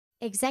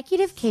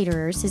Executive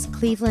Caterers is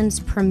Cleveland's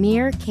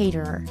premier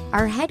caterer.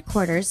 Our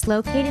headquarters,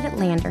 located at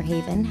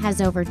Landerhaven,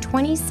 has over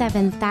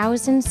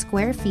 27,000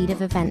 square feet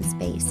of event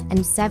space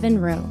and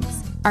 7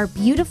 rooms. Our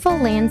beautiful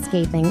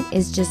landscaping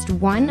is just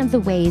one of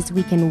the ways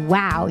we can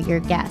wow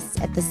your guests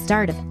at the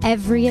start of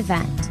every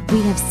event.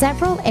 We have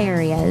several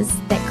areas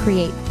that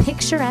create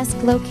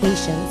picturesque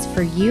locations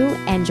for you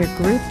and your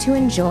group to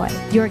enjoy.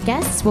 Your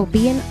guests will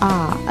be in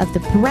awe of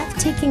the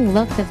breathtaking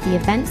look of the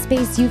event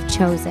space you've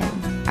chosen.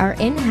 Our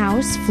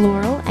in-house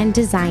floral and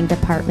design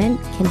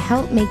department can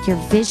help make your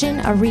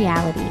vision a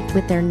reality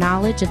with their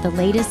knowledge of the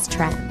latest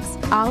trends.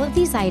 All of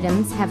these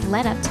items have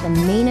led up to the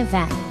main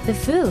event, the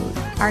food.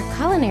 Our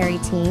culinary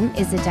team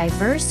is a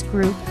diverse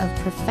group of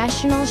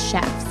professional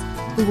chefs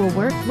who will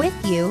work with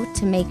you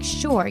to make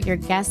sure your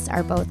guests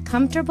are both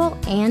comfortable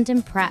and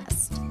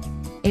impressed.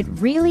 It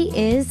really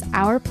is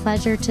our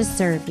pleasure to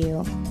serve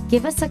you.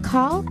 Give us a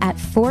call at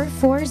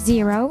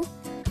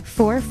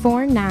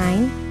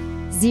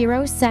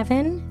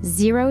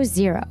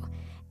 440-449-0700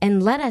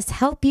 and let us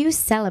help you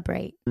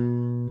celebrate.